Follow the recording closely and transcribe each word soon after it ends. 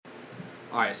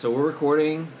Alright, so we're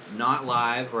recording, not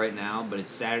live right now, but it's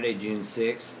Saturday, June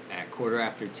 6th at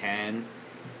 10:15,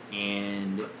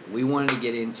 and we wanted to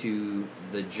get into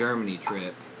the Germany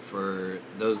trip for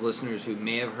those listeners who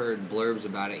may have heard blurbs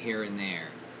about it here and there.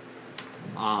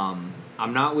 I'm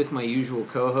not with my usual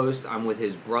co-host, I'm with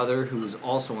his brother who's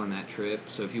also on that trip,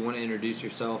 so if you want to introduce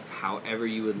yourself however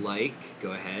you would like,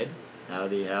 go ahead.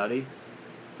 Howdy, howdy.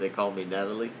 They call me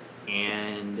Natalie.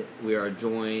 And we are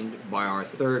joined by our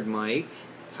third mic,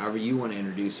 however you want to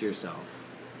introduce yourself.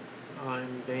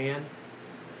 I'm Dan.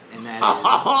 And that is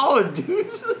Oh,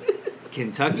 dude.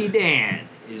 Kentucky Dan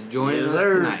is joining us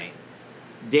tonight.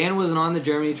 Dan wasn't on the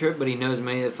Germany trip, but he knows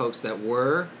many of the folks that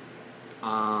were.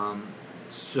 Are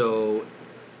you?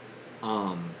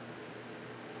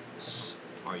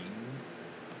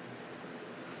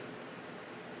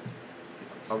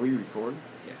 Are we recording?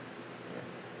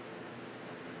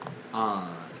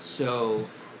 So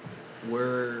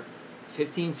we're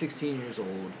 15, 16 years old,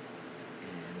 and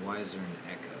why is there an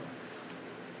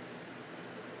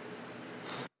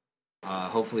echo?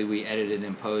 Hopefully we edit it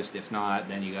in post. If not,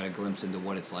 then you got a glimpse into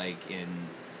what it's like in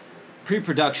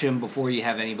pre-production before you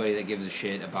have anybody that gives a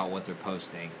shit about what they're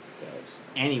posting. Thanks.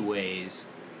 Anyways,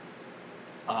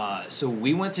 so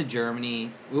we went to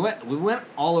Germany. We went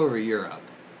all over Europe,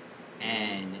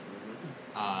 and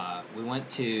we went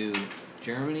to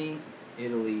Germany,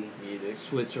 Italy,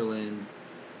 Switzerland,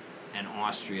 and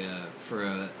Austria for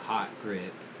a hot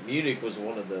grip. Munich was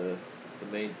one of the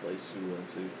main places we went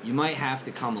to. You might have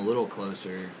to come a little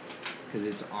closer, because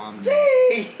it's on.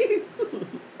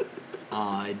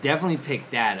 I definitely picked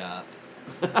that up.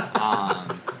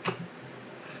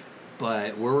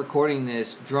 But we're recording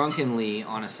this drunkenly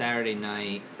on a Saturday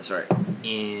night. That's right.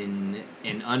 In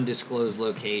an undisclosed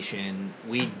location.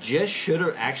 We just should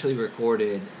have actually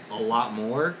recorded a lot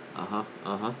more.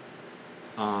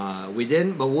 We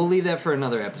didn't, but we'll leave that for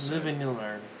another episode. Live and you'll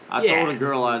learn. I told a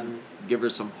girl I'd give her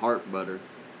some heart butter.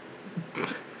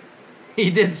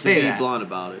 He did say to be that. blunt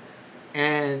about it.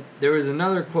 And there was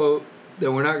another quote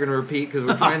that we're not going to repeat because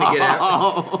we're trying to get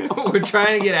we're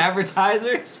trying to get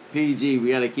advertisers. PG, we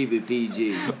got to keep it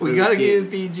PG. We got to keep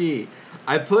it PG.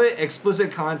 I put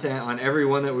explicit content on every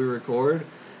one that we record,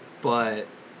 but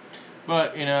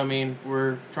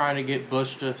we're trying to get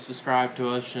Bush to subscribe to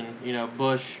us, and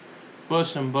Bush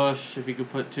and Bush. If you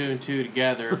could put two and two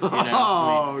together,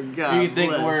 God, you can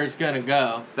think where it's gonna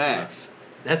go. Facts.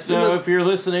 That's so. If you're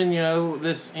listening,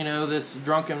 this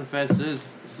Drunken Fest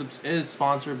is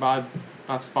sponsored by,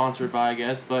 not sponsored by, I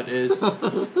guess, but is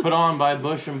put on by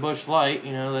Bush and Bush Light.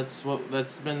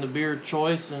 That's been the beer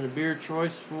choice, and the beer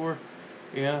choice for.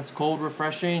 Yeah, it's cold,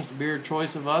 refreshing. It's the beer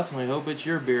choice of us, and I hope it's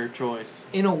your beer choice.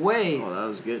 In a way, that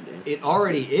was good, Dan. It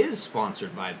already is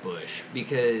sponsored by Bush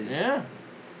because I'm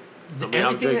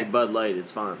drinking Bud Light.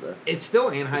 It's fine though. It's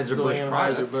still Anheuser-Busch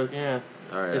product. But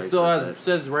all right. It still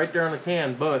says right there on the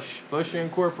can, Bush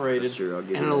Incorporated. That's true. I'll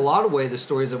give and you in a lot of ways, the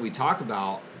stories that we talk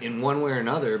about, in one way or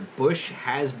another, Bush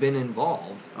has been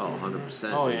involved. Oh,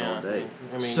 100%. Oh yeah. All day.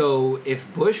 So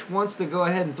if Bush wants to go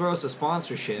ahead and throw us a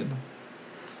sponsorship.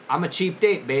 I'm a cheap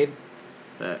date, babe.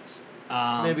 Facts.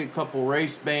 Maybe a couple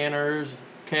race banners,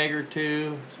 keg or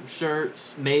two, some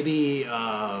shirts. Maybe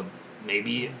I'm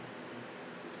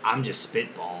just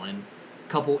spitballing.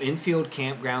 Couple infield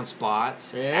campground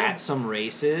spots at some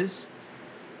races.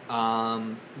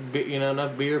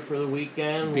 Enough beer for the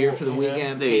weekend. Pay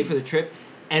for the trip.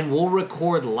 And we'll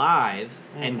record live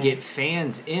and get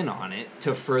fans in on it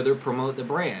to further promote the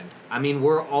brand.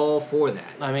 We're all for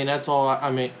that. That's all.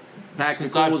 Packing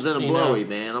cools in a blowy,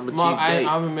 man. I'm a cheap date. I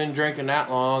haven't been drinking that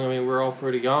long. We're all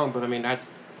pretty young, but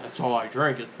that's all I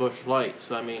drink is Busch Light.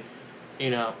 So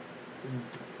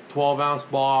 12-ounce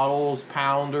bottles,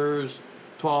 pounders,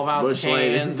 12-ounce Busch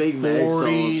cans, Light, big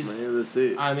 40s. Man, that's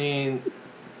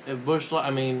it. Busch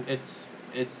Light. It's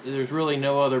there's really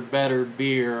no other better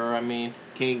beer.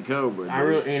 King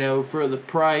Cobra. For the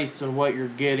price and what you're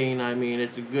getting,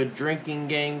 it's a good drinking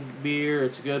game beer.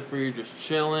 It's good for you just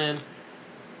chilling.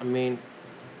 A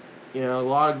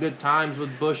lot of good times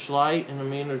with Busch Light,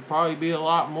 and there'd probably be a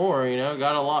lot more.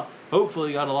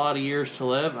 Hopefully got a lot of years to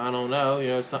live. I don't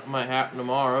know. Something might happen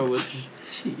tomorrow, which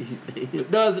jeez, it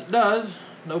does.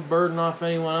 No burden off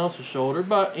anyone else's shoulder,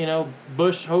 but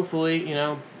Busch. Hopefully,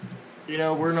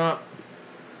 we're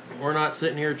not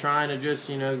sitting here trying to just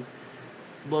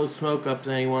blow smoke up to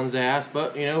anyone's ass,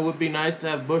 but it would be nice to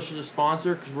have Busch as a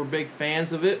sponsor because we're big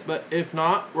fans of it. But if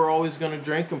not, we're always going to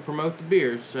drink and promote the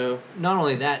beers. So not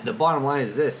only that, the bottom line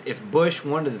is this: if Busch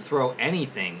wanted to throw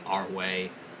anything our way,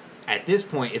 at this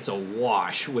point, it's a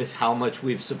wash with how much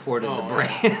we've supported the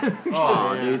brand.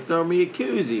 Dude, throw me a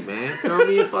koozie, man. Throw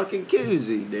me a fucking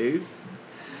koozie, dude.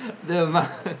 The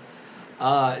amount,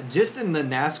 just in the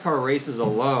NASCAR races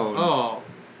alone, Oh,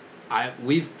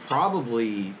 we've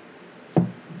probably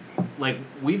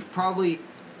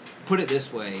put it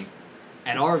this way,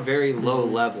 at our very low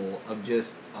level of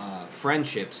just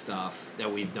friendship stuff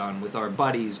that we've done with our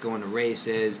buddies, going to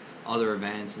races, other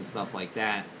events, and stuff like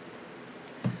that.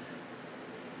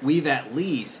 We've at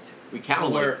least We counted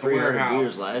like 300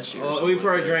 beers last year. We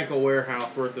probably drank a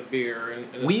warehouse worth of beer.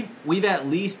 And we've at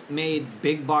least made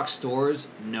big box stores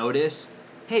notice,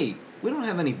 hey, we don't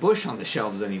have any Busch on the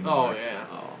shelves anymore. Oh, yeah.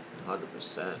 Oh,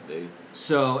 100%, dude.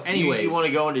 So, anyways. You want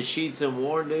to go into Sheets and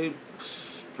Warren, dude?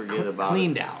 Forget about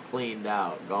cleaned it. out. Cleaned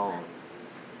out. Gone.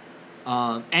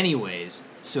 Anyways,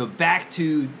 so back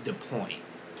to the point.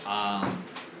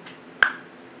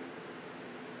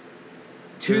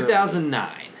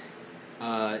 2009.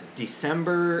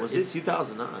 December. Was it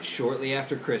 2009? Shortly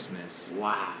after Christmas.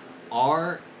 Wow.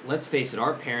 Let's face it,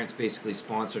 our parents basically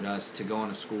sponsored us to go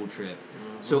on a school trip.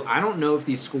 So I don't know if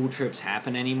these school trips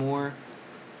happen anymore.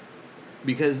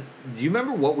 Because, do you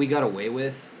remember what we got away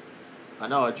with? I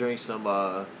know I drank some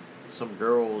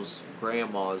girl's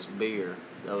grandma's beer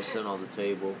that was sitting on the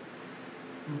table.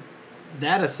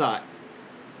 That aside,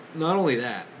 not only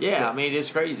that. Yeah, I mean,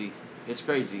 it's crazy. It's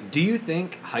crazy. Do you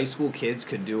think high school kids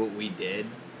could do what we did?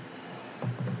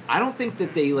 I don't think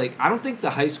that I don't think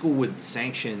the high school would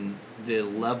sanction the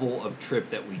level of trip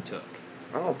that we took.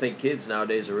 I don't think kids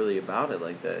nowadays are really about it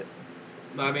like that.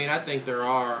 I mean, I think there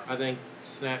are. I think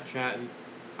Snapchat and,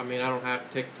 I mean, I don't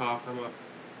have TikTok. I'm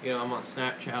on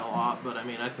Snapchat a lot, but I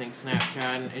mean, I think Snapchat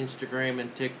and Instagram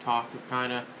and TikTok have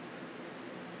kind of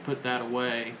put that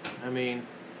away. I mean,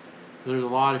 there's a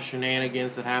lot of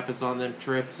shenanigans that happens on them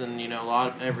trips, and a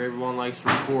lot of everyone likes to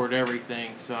record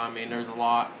everything. So I mean, there's a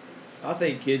lot. I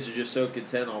think kids are just so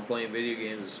content on playing video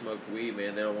games and smoke weed,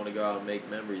 man. They don't want to go out and make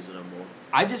memories anymore.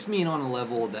 I just mean on a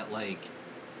level that,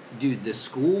 dude, the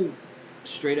school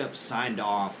straight up signed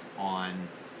off on,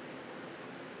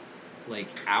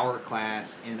 our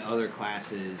class and other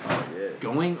classes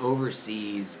going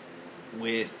overseas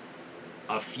with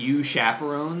a few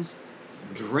chaperones,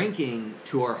 drinking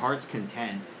to our heart's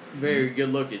content. Very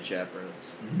good-looking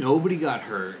chaperones. Nobody got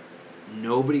hurt.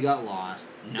 Nobody got lost.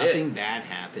 Nothing bad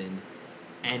happened.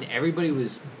 And everybody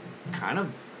was kind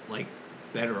of,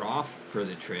 better off for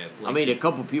the trip. I mean, a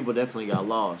couple people definitely got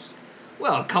lost.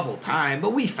 Well, a couple times,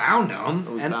 but we found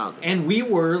them. And we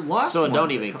were lost. So it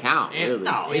don't even count, really.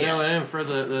 No, and then for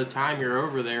the time you're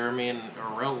over there, I mean,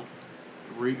 a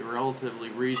relatively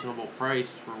reasonable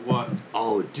price for what?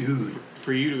 Oh, dude.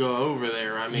 For you to go over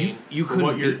there, I mean, you for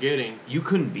what you're getting. You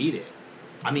couldn't beat it.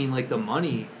 I mean, the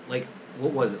money,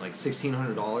 what was it,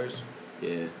 $1,600?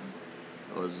 Yeah.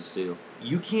 That was a steal.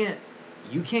 You can't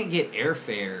get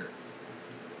airfare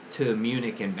to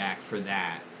Munich and back for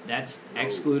that. That's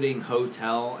excluding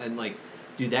hotel and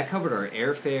dude, that covered our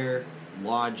airfare,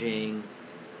 lodging,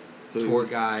 tour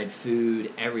guide,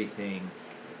 food, everything.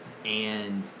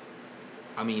 And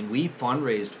I mean, we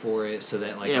fundraised for it so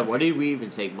that what did we even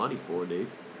take money for, dude?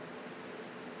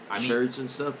 Shirts and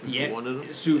stuff if you wanted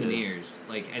them? Souvenirs.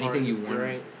 Anything you wanted.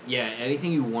 Drink. Yeah,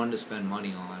 anything you wanted to spend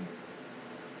money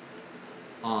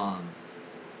on.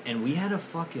 And we had a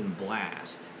fucking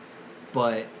blast.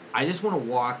 But I just want to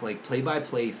walk play by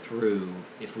play through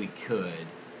if we could.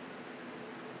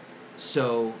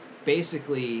 So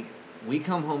basically, we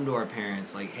come home to our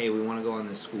parents hey, we want to go on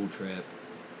this school trip,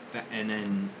 and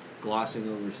then glossing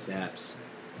over steps.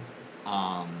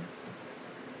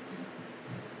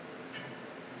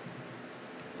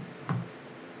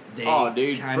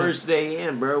 Dude, first day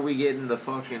in, bro, we get in the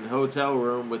fucking hotel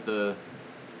room with the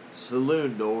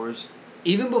saloon doors.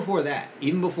 Even before that,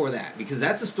 because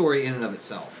that's a story in and of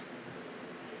itself.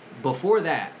 Before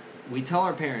that, we tell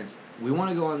our parents, we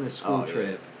want to go on this school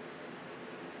trip.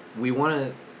 We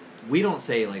don't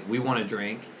say, we want to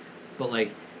drink, but,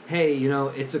 hey,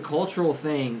 it's a cultural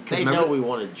thing. They know we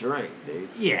want to drink, dude.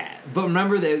 Yeah, but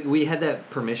remember that we had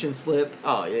that permission slip?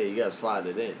 Oh, yeah, you got to slide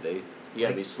it in, dude. You got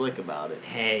to be slick about it.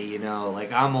 Hey,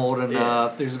 I'm old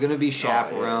enough. There's going to be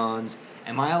chaperones.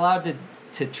 Am I allowed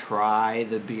to try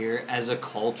the beer as a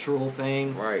cultural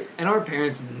thing? Right. And our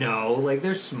parents know,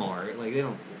 they're smart. They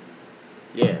don't...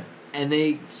 Yeah. And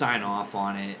they sign off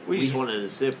on it. We just wanted a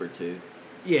sip or two.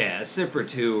 Yeah, a sip or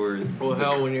two, or... Well,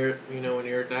 hell, when you're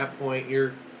at that point,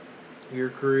 your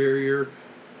career,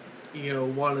 you're,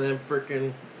 one of them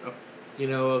freaking,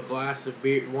 a glass of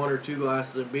beer, 1 or 2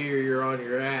 glasses of beer, you're on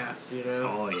your ass,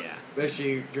 Oh, yeah.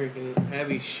 Especially you're drinking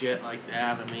heavy shit like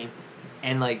that, I mean.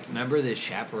 And, remember the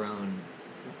chaperone...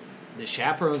 The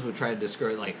chaperones would try to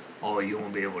discourage, oh, you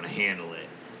won't be able to handle it.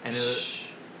 And it was...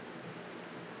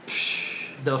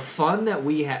 the fun that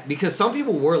we had, because some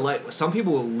people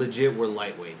legit were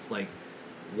lightweights, like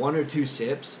 1 or 2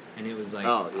 sips, and it was like,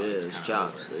 it's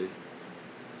chops, dude.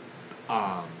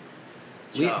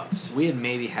 We had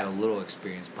maybe had a little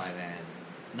experience by then.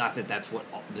 Not that that's what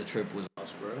the trip was.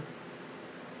 Bro.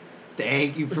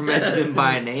 Thank you for mentioning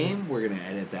by name. We're gonna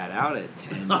edit that out at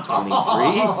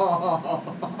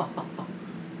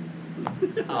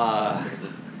 10:23.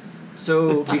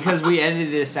 So because we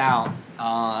edited this out,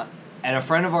 at a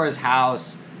friend of ours'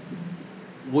 house,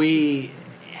 we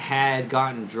had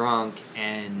gotten drunk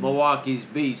and Milwaukee's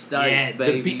Beast Ice,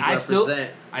 baby. I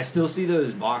still see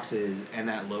those boxes and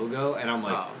that logo, and I'm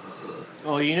like,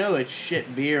 oh, you know it's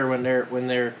shit beer when they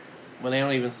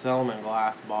don't even sell them in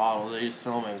glass bottles. They just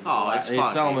sell them in glass. They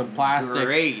sell them in plastic.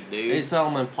 Great, dude. They sell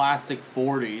them in plastic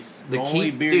 40s. The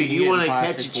only key, beer dude, you want to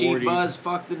catch a cheap 40s. buzz?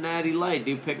 Fuck the Natty Light,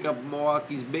 dude. Pick up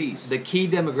Milwaukee's Beast. the key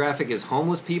demographic is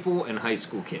homeless people and high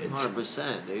school kids.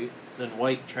 100%, dude. And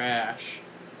white trash.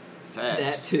 Facts.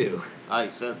 That too. I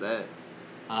accept that.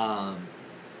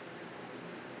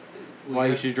 Why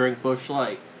you should drink Busch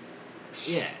Light.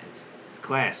 Yeah, it's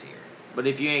classier. But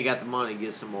if you ain't got the money,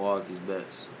 get some Milwaukee's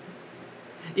Best.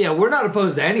 Yeah, we're not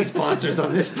opposed to any sponsors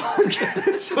on this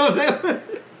podcast. So then,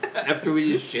 after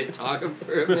we just shit talk them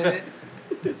for a minute,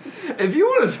 if you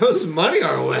want to throw some money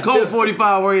our way, Colt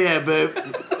 45, where you at, babe?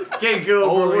 Can't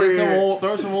go over here.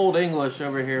 Throw some old English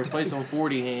over here. Play some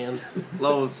 40 hands.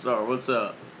 Lone Star, what's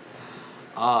up?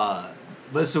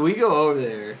 But so we go over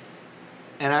there,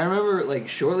 and I remember like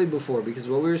shortly before, because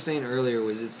what we were saying earlier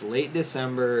was it's late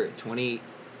December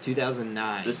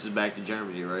 2009. This is back to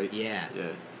Germany, right? Yeah. Yeah.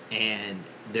 And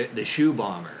the shoe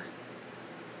bomber.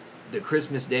 The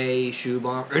Christmas Day shoe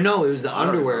bomber. Or no, it was the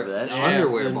underwear. The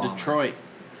underwear in bomber. Detroit.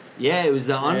 Yeah, it was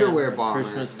the underwear bomber.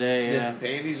 Christmas Day, Sniffing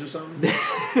panties or something?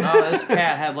 No, this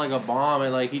cat had like a bomb,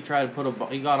 and like he tried to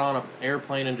he got on an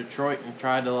airplane in Detroit and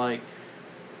tried to like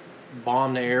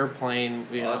bomb the airplane,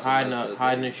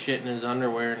 hiding his shit in his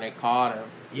underwear, and they caught him.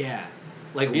 Yeah.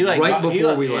 Like he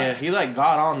before we left. Yeah, he like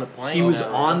got on the plane. He was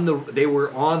they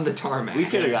were on the tarmac. We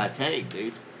could have got tanked,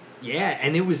 dude. Yeah,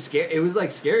 and it was scary. It was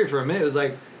like scary for a minute. It was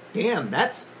like, damn,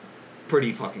 that's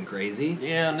pretty fucking crazy.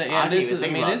 Yeah, this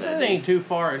ain't too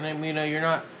far, and you're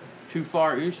not too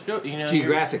far. You're still,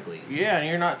 geographically. And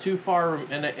you're not too far.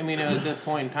 And at this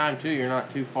point in time too, you're not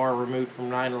too far removed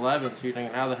from 9/11. So you're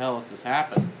thinking, how the hell has this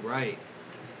happened? Right.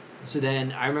 So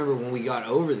then I remember when we got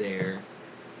over there,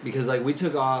 because like we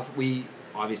took off, we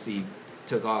obviously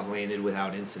took off, landed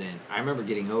without incident. I remember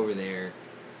getting over there,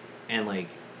 and like,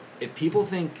 if people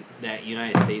think that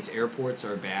United States airports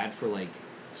are bad for like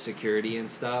security and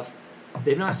stuff,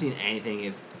 they've not seen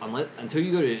anything until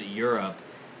you go to Europe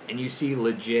and you see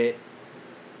legit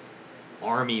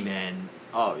army men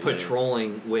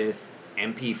patrolling with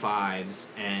MP5s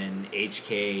and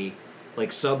HK,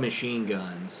 like submachine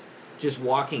guns, just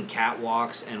walking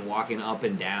catwalks and walking up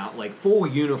and down, like full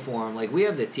uniform. Like we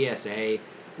have the TSA,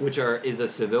 which is a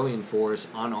civilian force,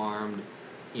 unarmed,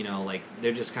 like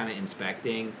they're just kind of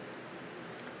inspecting.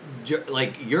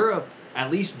 Like Europe, at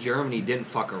least Germany didn't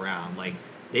fuck around. Like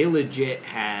they legit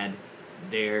had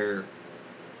their,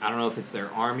 I don't know if it's their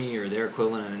army or their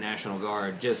equivalent of the National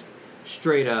Guard, just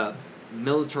straight up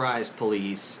militarized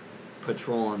police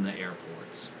patrolling the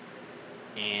airports.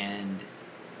 And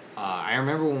I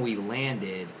remember when we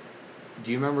landed,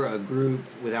 do you remember a group,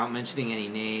 without mentioning any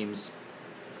names,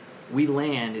 we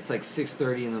land, it's like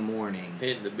 6:30 in the morning.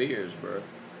 Hitting the beers, bro.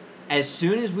 As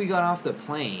soon as we got off the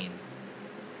plane,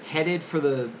 headed for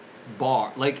the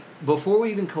bar, like before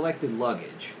we even collected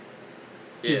luggage,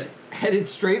 just headed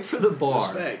straight for the bar.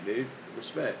 Respect, dude.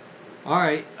 Respect. All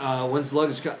right, when's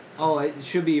luggage it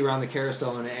should be around the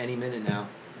carousel in any minute now.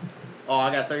 Oh,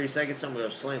 I got 30 seconds. I'm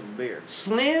gonna slam a beer.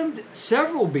 Slammed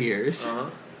several beers.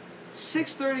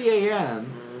 6:30 a.m.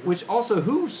 Which also,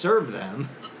 who served them?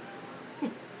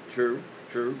 True.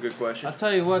 Good question. I'll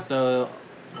tell you what,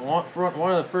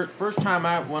 one of the first time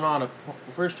I went on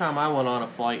a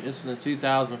flight. This was in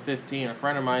 2015. A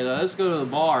friend of mine said, "Let's go to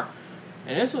the bar,"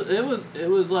 and it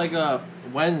was like a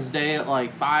Wednesday at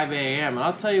like 5 a.m. And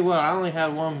I'll tell you what, I only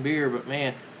had one beer, but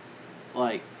man,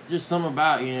 like just something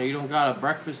about you don't got a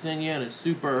breakfast in you and it's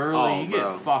super early.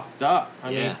 Get fucked up. I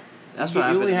mean, that's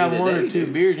what you only have one or two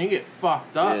dude. beers and you get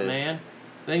fucked up, man.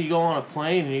 Then you go on a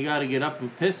plane and you got to get up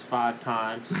and piss 5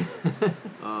 times.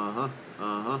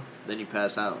 Then you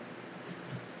pass out.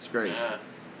 It's great. Yeah.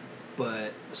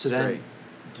 But so then,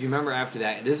 do you remember after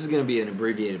that? This is going to be an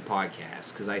abbreviated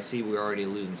podcast because I see we're already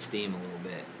losing steam a little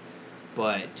bit.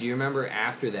 But do you remember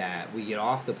after that we get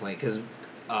off the plane because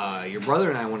your brother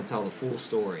and I want to tell the full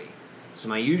story. So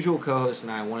my usual co-host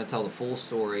and I want to tell the full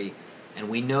story, And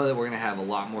we know that we're going to have a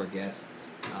lot more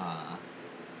guests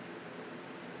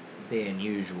than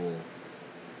usual.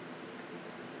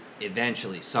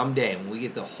 Eventually, someday, when we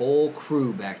get the whole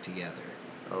crew back together.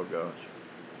 Oh, gosh.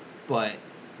 But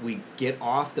we get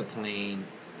off the plane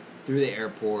through the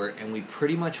airport, and we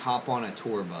pretty much hop on a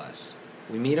tour bus.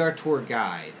 We meet our tour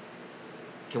guide.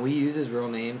 Can we use his real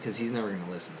name? Because he's never going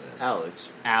to listen to this. Alex.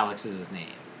 Alex is his name.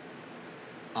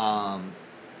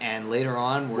 And later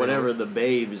on, whatever the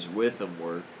babes with him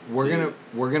were.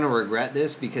 We're gonna regret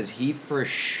this because he for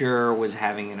sure was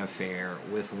having an affair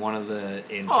with one of the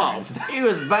interns. Oh, he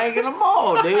was banging them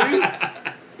all, dude.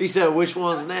 He said, "Which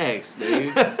one's next,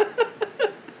 dude?"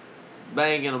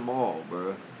 Banging them all,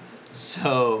 bro.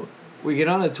 So we get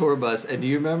on a tour bus, and do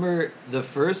you remember the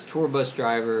first tour bus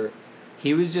driver?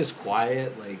 He was just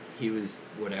quiet, like he was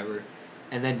whatever.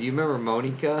 And then do you remember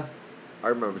Monica? I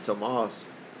remember Tomas.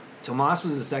 Tomas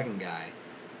was the second guy.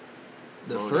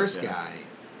 The Monica. first guy,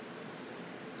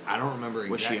 I don't remember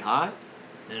exactly. Was she hot?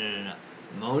 No.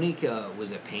 Monica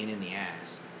was a pain in the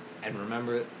ass. And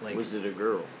remember, like... Was it a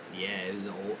girl? Yeah, it was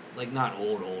an old... Like, not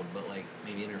old, but, like,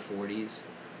 maybe in her 40s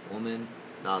woman.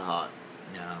 Not hot.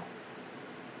 No.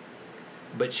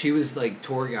 But she was, like,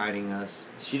 tour guiding us.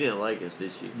 She didn't like us,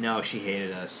 did she? No, she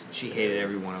hated us. She hated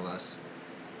every one of us.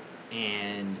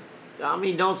 And... I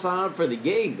mean, don't sign up for the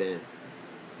gig, then.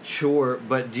 Sure,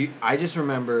 but I just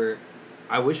remember...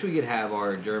 I wish we could have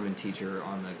our German teacher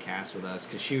on the cast with us,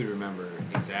 because she would remember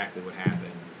exactly what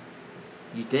happened.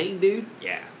 You think, dude?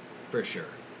 Yeah, for sure.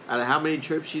 Out of how many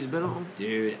trips she's been on?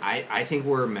 Dude, I think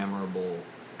we're memorable,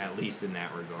 at least in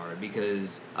that regard,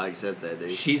 because... I accept that,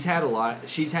 dude. She's had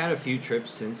a few trips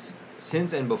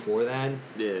since and before that.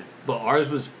 Yeah. But ours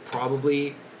was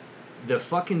probably... The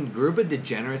fucking group of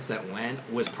degenerates that went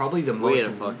was probably the most... We had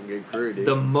a fucking good crew, dude.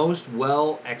 The most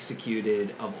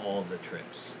well-executed of all the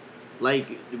trips.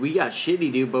 Like, we got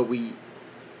shitty, dude, but we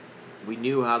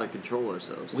knew how to control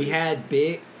ourselves. We had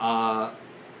big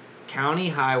county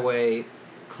highway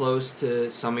close to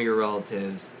some of your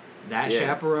relatives. That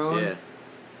chaperone, yeah.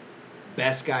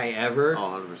 Best guy ever.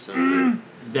 Oh, 100%, dude.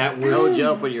 That we're held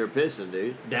you up when you were pissing,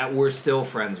 dude. That we're still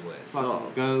friends with.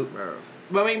 Fucking goat. Bro.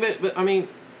 But I mean,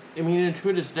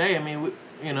 to this day, I mean,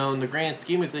 in the grand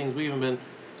scheme of things, we haven't been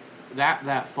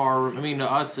that far. I mean, to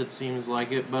us it seems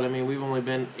like it, but I mean, we've only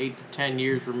been 8 to 10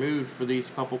 years removed for these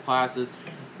couple classes.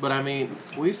 But I mean,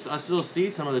 I still see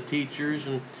some of the teachers,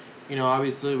 and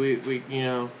obviously we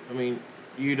I mean,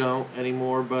 you don't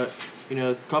anymore, but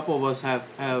a couple of us have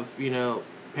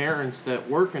parents that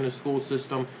work in the school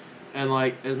system, and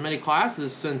like as many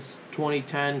classes since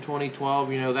 2010, 2012,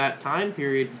 that time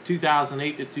period,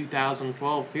 2008 to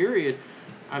 2012 period.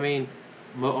 I mean,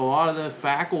 a lot of the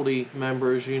faculty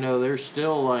members, they're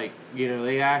still like,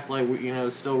 they act like,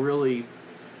 still really,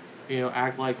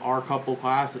 act like our couple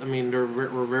classes. I mean,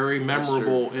 we're very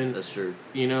memorable That's true.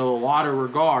 A lot of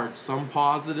regards, some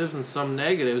positives and some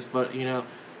negatives, but,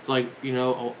 it's like,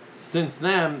 since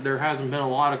then, there hasn't been a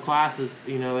lot of classes,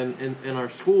 in our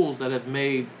schools that have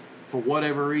made, for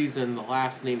whatever reason, the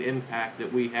lasting impact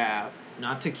that we have.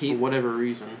 For whatever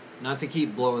reason. Not to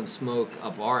keep blowing smoke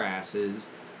up our asses,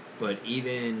 but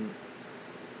even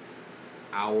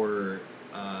our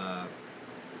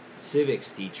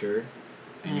civics teacher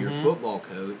and your football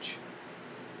coach,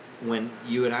 when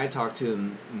you and I talked to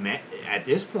him at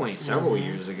this point several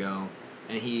years ago,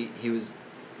 and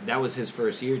that was his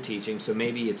first year teaching, so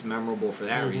maybe it's memorable for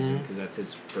that reason, because that's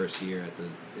his first year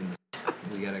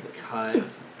we gotta cut,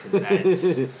 because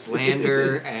that's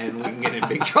slander, and we can get in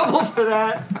big trouble for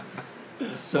that.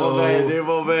 So,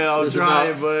 well, man, I'll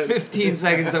try, but 15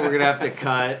 seconds that we're gonna have to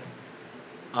cut.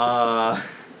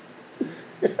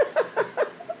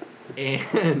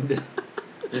 And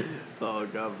oh,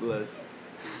 God bless.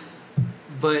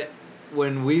 But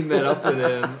when we met up with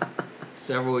him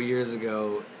several years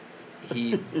ago,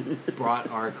 he brought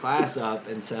our class up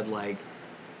and said, like,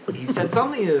 he said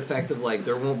something to the effect of, like,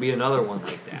 there won't be another one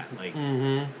like that. Like,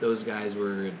 those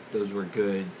were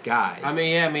good guys. I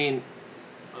mean,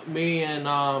 me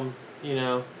and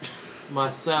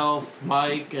myself,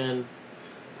 Mike, and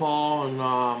Paul,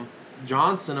 and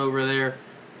Johnson over there.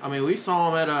 I mean, we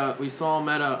saw him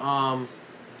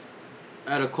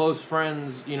at a close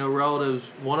friend's, relatives.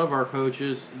 One of our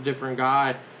coaches, different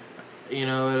guy, at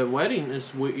a wedding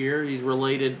this year. He's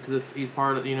related to he's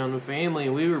part of the family,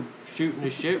 and we were shooting the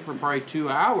shit for probably 2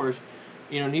 hours,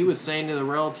 and he was saying to the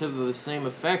relative of the same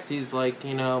effect. He's like,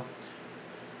 and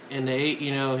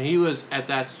he was at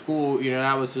that school,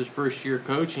 that was his first year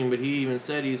coaching, but he even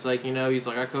said, he's like,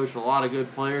 I coached a lot of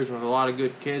good players with a lot of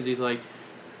good kids. He's like,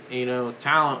 you know,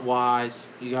 talent-wise,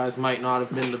 you guys might not have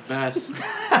been the best.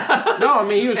 No, I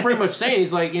mean, he was pretty much saying,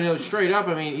 he's like, you know, straight up,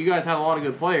 I mean, you guys had a lot of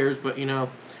good players, but, you know,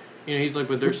 he's like,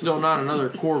 but there's still not another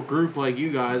core group like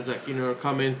you guys that, you know,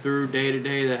 come in through day to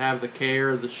day that have the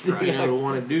care, the strength, you know, to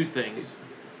want to do things.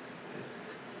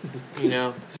 You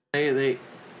know, they they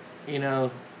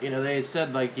had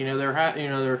said, like, you know,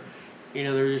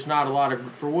 there's just not a lot of,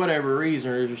 for whatever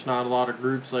reason, there's just not a lot of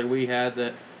groups like we had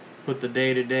that put the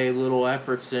day-to-day little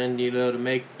efforts in, you know, to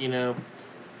make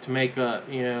a,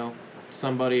 you know,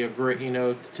 somebody a great, you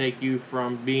know, to take you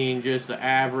from being just an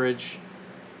average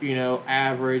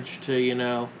to, you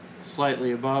know,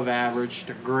 slightly above average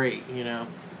to great, you know.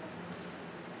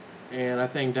 And I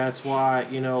think that's why,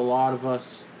 you know, a lot of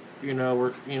us, you know,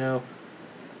 we're, you know,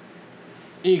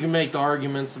 you can make the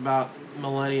arguments about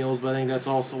millennials, but I think that's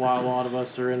also why a lot of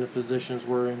us are in the positions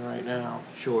we're in right now.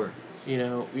 Sure. You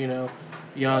know,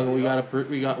 young. We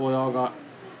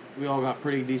all got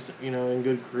pretty decent, you know, and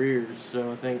good careers.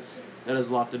 So I think that has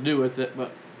a lot to do with it.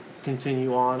 But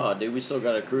continue on. Oh, dude, we still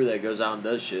got a crew that goes out and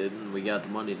does shit, and we got the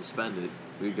money to spend it.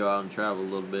 We go out and travel a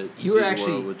little bit. You were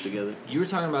actually the world together. You were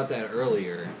talking about that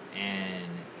earlier, and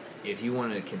if you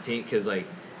want to continue, because like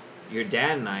your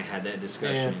dad and I had that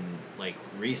discussion like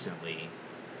recently,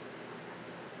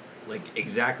 like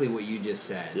exactly what you just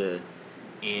said. Yeah.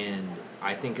 And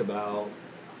I think about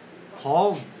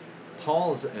Paul's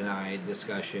and I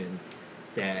discussion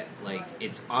that like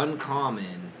it's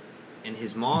uncommon, and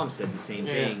his mom said the same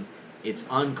thing. It's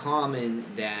uncommon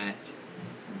that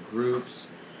groups,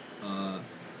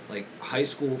 like high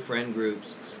school friend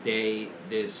groups, stay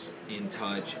this in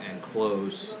touch and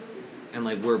close, and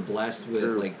like we're blessed with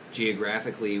like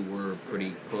geographically we're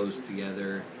pretty close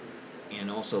together,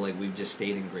 and also like we've just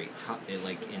stayed in great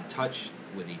in touch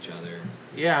with each other.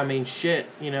 Yeah, I mean, shit,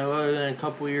 you know, other than a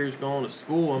couple of years going to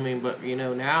school, I mean, but, you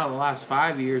know, now the last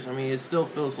 5 years, I mean, it still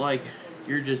feels like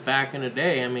you're just back in the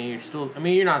day. I mean,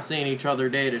 you're not seeing each other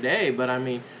day to day, but I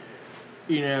mean,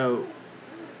 you know,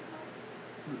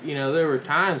 there were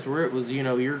times where it was, you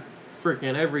know, you're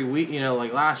freaking every week, you know,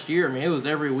 like last year, I mean, it was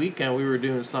every weekend we were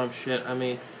doing some shit. I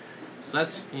mean, so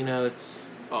that's, you know, it's...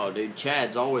 Oh, dude,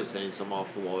 Chad's always saying some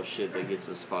off-the-wall shit that gets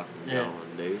us fucking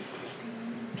going, dude.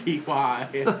 T.Y.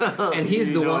 And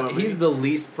he's the one. He's the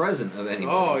least present of anybody.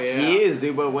 Oh yeah, he is,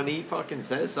 dude. But when he fucking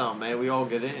says something, man, we all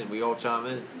get in. We all chime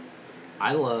in.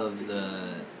 I love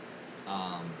the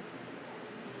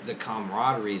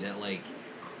camaraderie that like.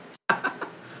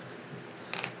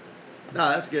 No,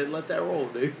 that's good. Let that roll,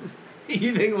 dude.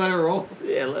 You think let it roll?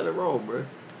 Yeah, let it roll, bro.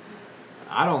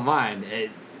 I don't mind.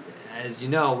 As you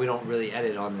know, we don't really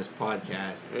edit on this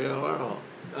podcast. Yeah,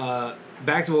 well.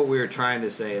 Back to what we were trying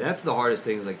to say. That's the hardest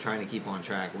thing is like trying to keep on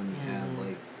track when you have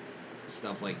like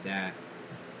stuff like that.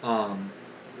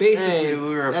 Basically, hey,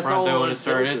 we were up front though when it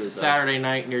started. It's Saturday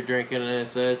night and you're drinking, and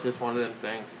it's just one of them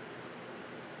things.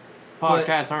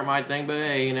 Podcasts aren't my thing, but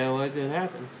hey, you know it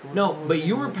happens. No, but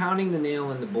you were pounding the nail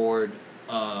in the board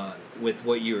with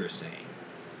what you were saying.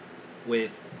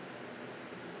 With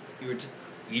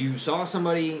you saw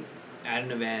somebody at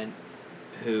an event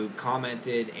who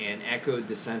commented and echoed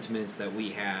the sentiments that we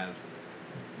have,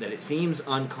 that it seems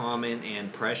uncommon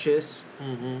and precious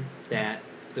that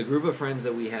the group of friends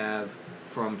that we have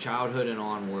from childhood and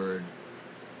onward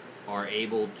are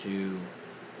able to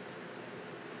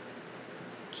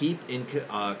keep in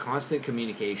constant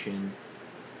communication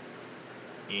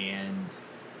and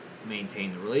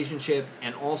maintain the relationship,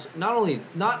 and also not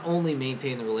only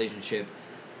maintain the relationship,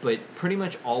 but pretty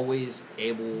much always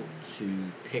able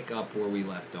to pick up where we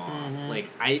left off.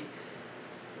 Like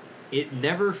it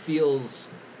never feels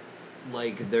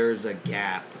like there's a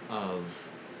gap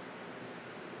of,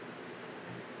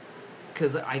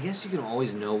 because I guess you can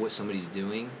always know what somebody's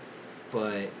doing,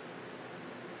 but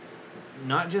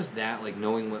not just that, like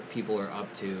knowing what people are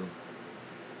up to,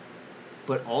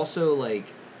 but also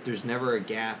like there's never a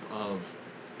gap of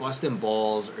busting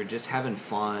balls or just having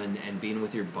fun and being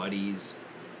with your buddies.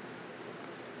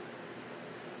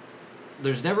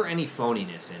 There's never any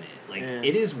phoniness in it. Like,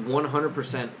 it is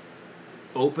 100%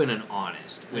 open and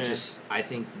honest, which is, I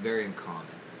think, very uncommon.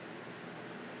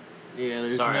 Yeah,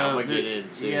 there's Sorry, no... I'm gonna get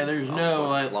into... Yeah, there's no...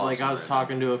 Like I was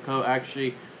talking to a coworker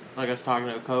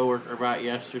about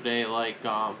yesterday, like,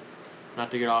 not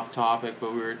to get off topic,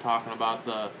 but we were talking about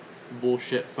the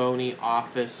bullshit phony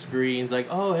office greetings, like,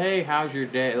 oh, hey, how's your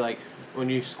day? Like, when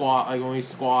we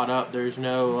squat up, there's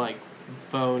no, like,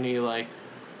 phony, like,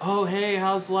 oh, hey,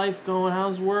 how's life going?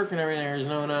 How's work and everything? There's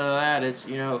none of that. It's,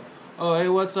 you know, oh, hey,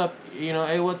 what's up? You know,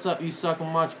 hey, what's up? You sucking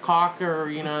much cock, or,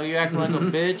 you know, you acting like a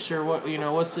bitch, or what? You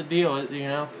know, what's the deal? You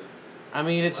know, I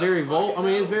mean, it's very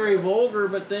vulgar,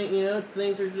 but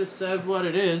things are just said what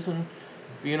it is, and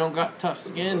if you don't got tough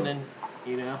skin, then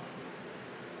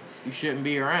you shouldn't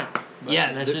be around. But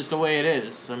that's just the way it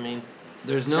is. I mean,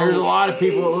 there's a lot of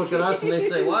people that look at us and they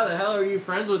say, "Why the hell are you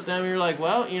friends with them?" And you're like,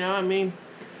 "Well, I mean,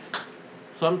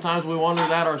 sometimes we wonder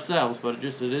that ourselves, but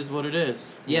it is what it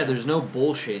is." Yeah, there's no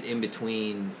bullshit in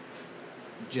between.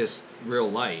 Just real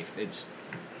life.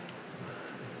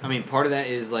 I mean, part of that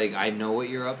is like I know what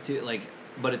you're up to, like,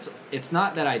 but it's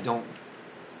not that I don't,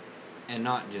 and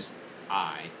not just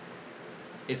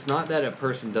it's not that a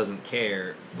person doesn't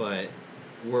care, but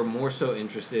we're more so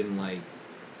interested in like,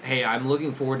 hey, I'm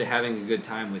looking forward to having a good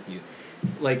time with you.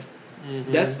 Like,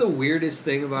 that's the weirdest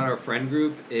thing about our friend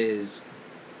group is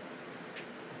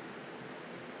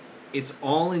it's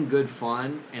all in good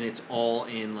fun, and it's all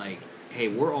in like, hey,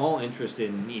 we're all interested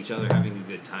in each other having a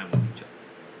good time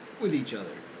with each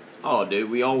other. Oh, dude,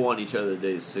 we all want each other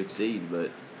to succeed,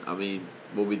 but, I mean,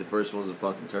 we'll be the first ones to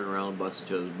fucking turn around and bust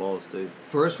each other's balls, too.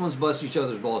 First ones bust each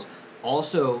other's balls.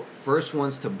 Also, first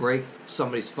ones to break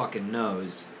somebody's fucking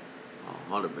nose.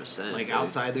 100%. Like, dude.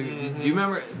 outside the... Do you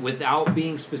remember, without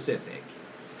being specific,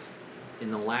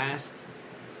 in the last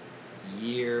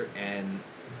year, and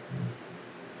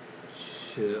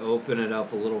to open it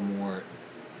up a little more,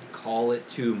 call it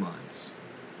 2 months,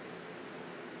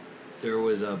 there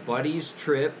was a buddies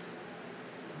trip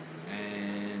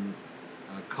and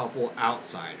a couple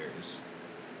outsiders.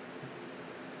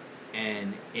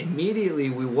 And immediately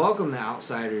we welcomed the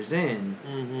outsiders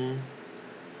in,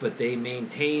 but they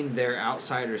maintained their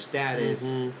outsider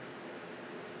status.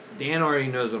 Dan already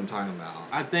knows what I'm talking about.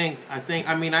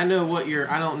 I mean, I know what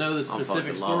I don't know the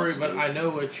specific story, but I know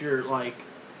what you're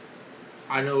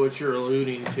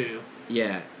alluding to.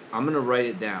 Yeah, I'm going to write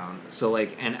it down. So,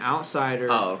 like, an outsider.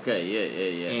 Oh, okay,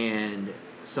 yeah. And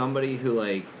somebody who,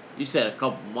 like... You said a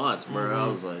couple months, bro. I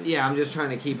was like... Yeah, I'm just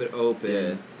trying to keep it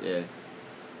open. Yeah.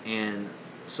 And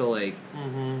so, like...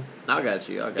 I got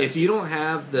you. If you don't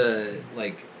have the,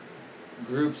 like,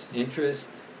 group's interest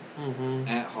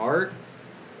at heart,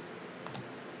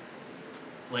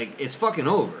 like, it's fucking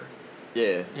over.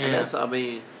 Yeah. And that's, I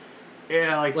mean...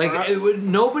 Yeah, like it would...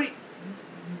 Nobody...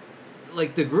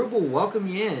 Like, the group will welcome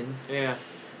you in. Yeah.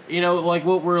 Like,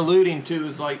 what we're alluding to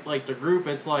is, like the group,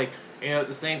 it's like, at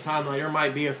the same time, like, there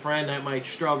might be a friend that might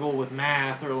struggle with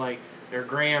math or, like, their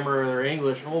grammar or their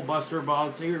English, and we'll bust their balls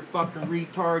and say, you're a fucking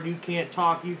retard, you can't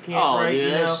talk, you can't write,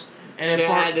 And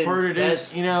part of it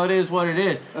is, it is what it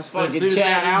is. That's fucking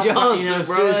Chad Johnson,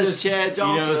 bro. That's Chad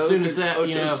Johnson. As soon as that,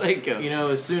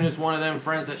 as soon as one of them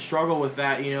friends that struggle with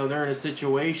that, they're in a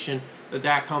situation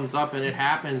that comes up and it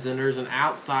happens, and there's an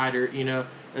outsider,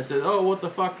 that says, "Oh, what the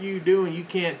fuck are you doing? You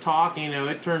can't talk."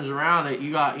 It turns around that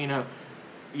you got,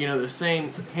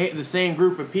 the same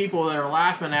group of people that are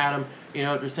laughing at him.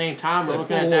 At the same time, they're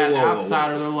looking at that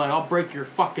outsider. They're like, "I'll break your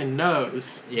fucking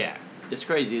nose." Yeah. It's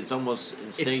crazy. It's almost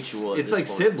instinctual. It's like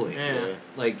point. Siblings. Yeah.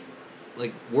 Like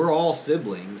we're all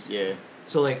siblings. Yeah.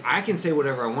 So like I can say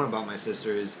whatever I want about my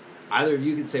sisters. Either of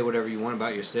you can say whatever you want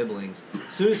about your siblings.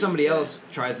 As soon as somebody else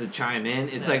tries to chime in,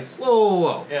 it's like,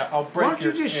 whoa. Yeah, I'll break. Why don't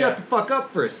you just shut the fuck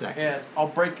up for a second? Yeah, I'll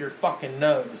break your fucking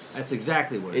nose. That's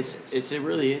exactly what it is. It's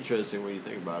really interesting when you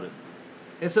think about it.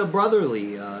 It's a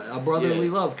brotherly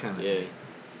love kind of thing.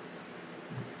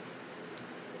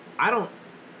 I don't.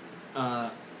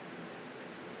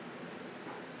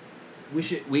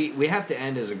 We have to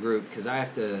end as a group because I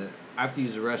have to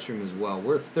use the restroom as well.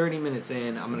 We're 30 minutes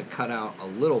in. I'm gonna cut out a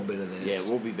little bit of this. Yeah,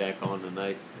 we'll be back on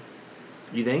tonight.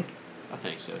 You think? I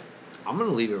think so. I'm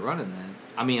gonna leave it running then.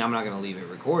 I mean, I'm not gonna leave it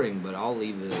recording, but I'll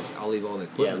leave all the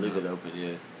equipment. Yeah, leave it open.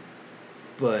 Yeah.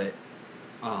 But,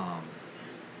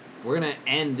 we're gonna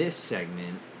end this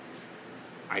segment,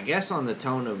 I guess, on the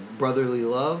tone of brotherly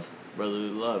love. Brotherly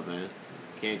love, man.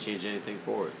 Can't change anything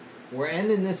for it. We're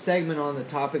ending this segment on the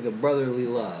topic of brotherly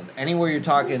love. Anywhere you're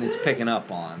talking, it's picking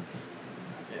up on.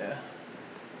 Yeah.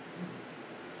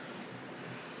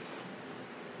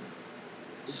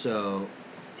 So,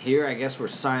 here I guess we're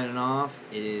signing off.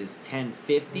 It is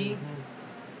 10:50.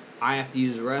 I have to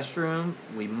use the restroom.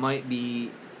 We might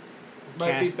be... we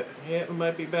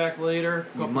might be back later.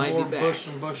 We might be back. Bush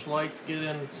and Bush Lights get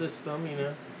in the system,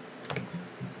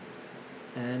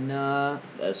 And,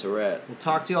 that's a wrap. We'll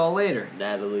talk to y'all later.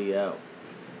 Natalie out.